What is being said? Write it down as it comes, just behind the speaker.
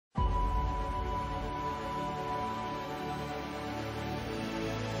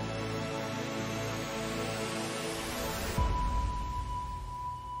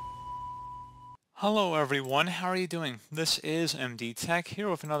Hello everyone, how are you doing? This is MD Tech here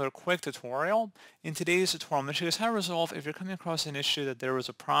with another quick tutorial. In today's tutorial, I'm going to show you guys how to resolve if you're coming across an issue that there was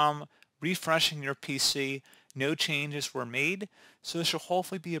a problem refreshing your PC, no changes were made. So this should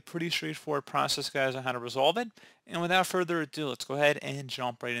hopefully be a pretty straightforward process, guys, on how to resolve it. And without further ado, let's go ahead and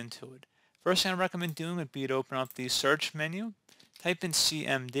jump right into it. First thing I recommend doing would be to open up the search menu, type in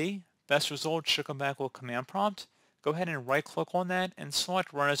CMD. Best result should come back with a command prompt. Go ahead and right click on that and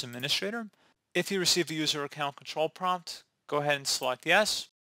select Run as Administrator. If you receive a user account control prompt, go ahead and select yes.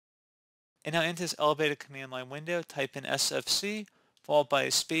 And now into this elevated command line window, type in SFC, followed by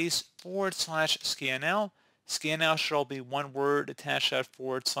a space /scanl. Scanl should all be one word attached to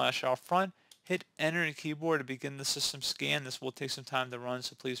that / out front. Hit enter on your keyboard to begin the system scan. This will take some time to run,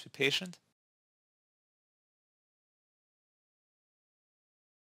 so please be patient.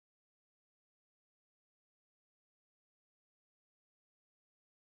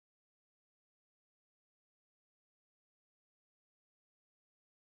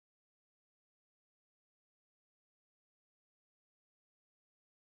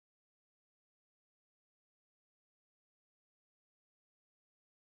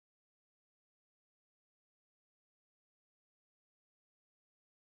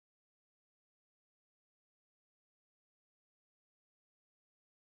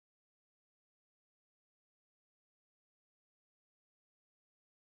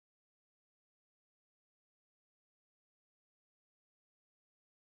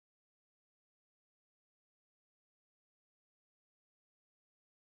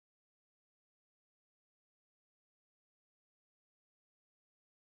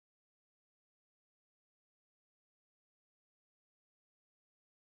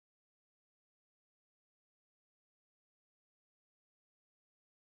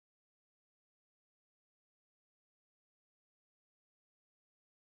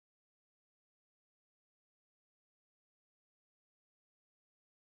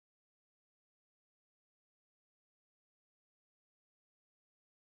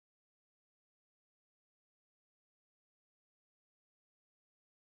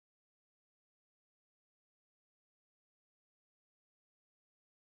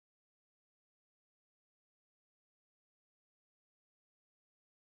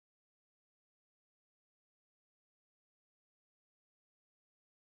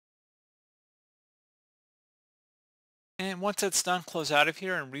 And once that's done, close out of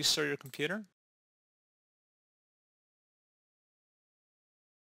here and restart your computer.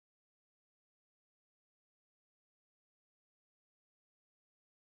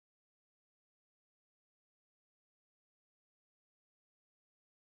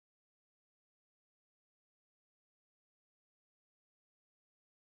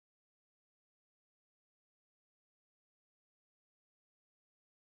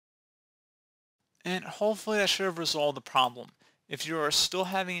 And hopefully that should have resolved the problem. If you are still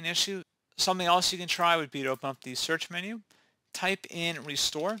having an issue, something else you can try would be to open up the search menu, type in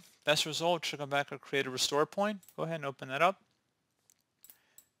restore. Best result should come back or create a restore point. Go ahead and open that up.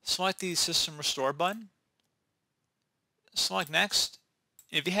 Select the system restore button. Select next.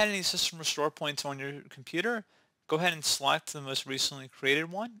 If you had any system restore points on your computer, go ahead and select the most recently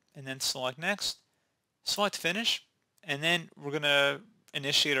created one and then select next. Select finish, and then we're going to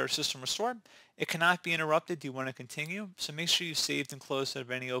initiate our system restore. It cannot be interrupted. Do you want to continue? So make sure you saved and closed out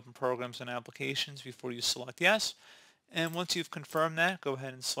of any open programs and applications before you select yes. And once you've confirmed that, go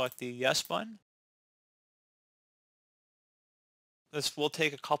ahead and select the yes button. This will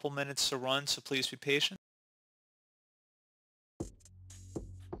take a couple minutes to run, so please be patient.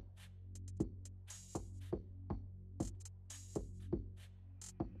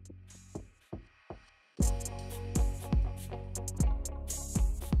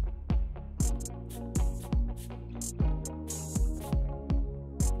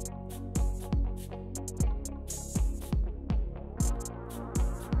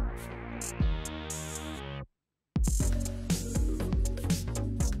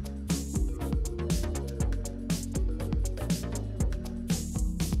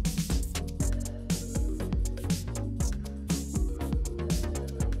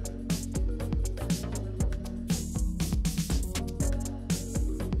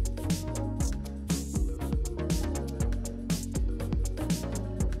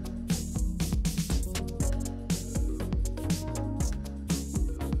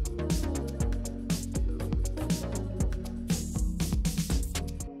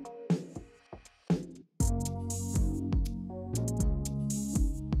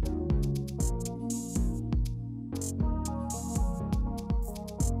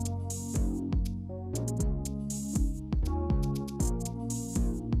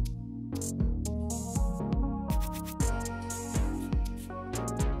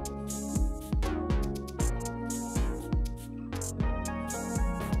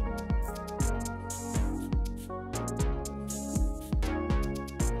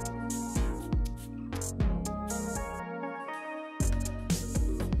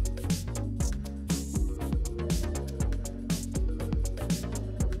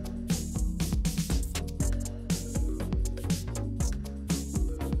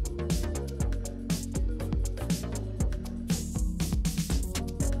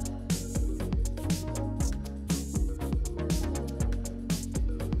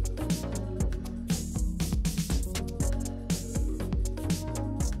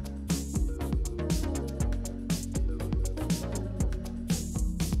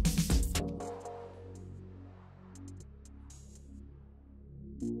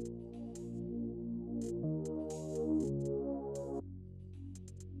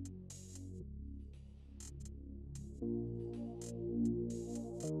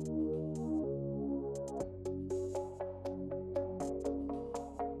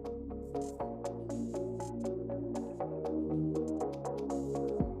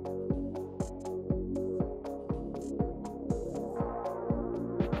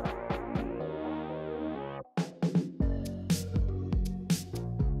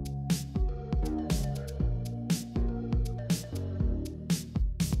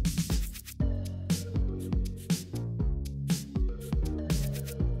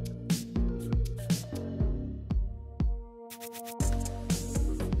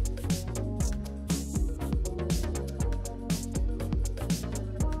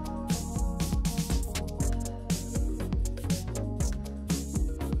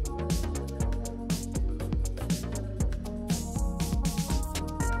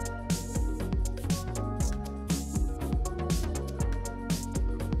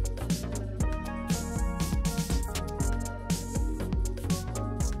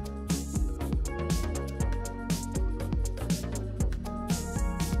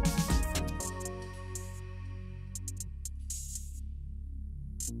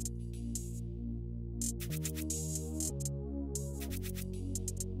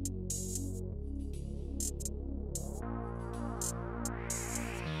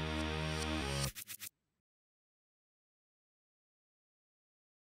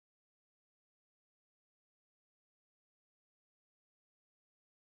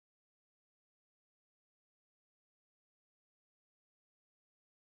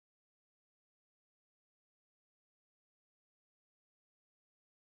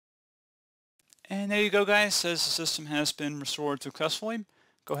 And there you go, guys. Says the system has been restored successfully.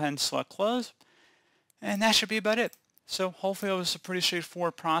 Go ahead and select close. And that should be about it. So hopefully it was a pretty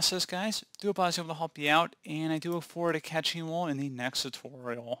straightforward process, guys. Do hope I was able to help you out, and I do look forward to catching you all in the next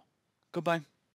tutorial. Goodbye.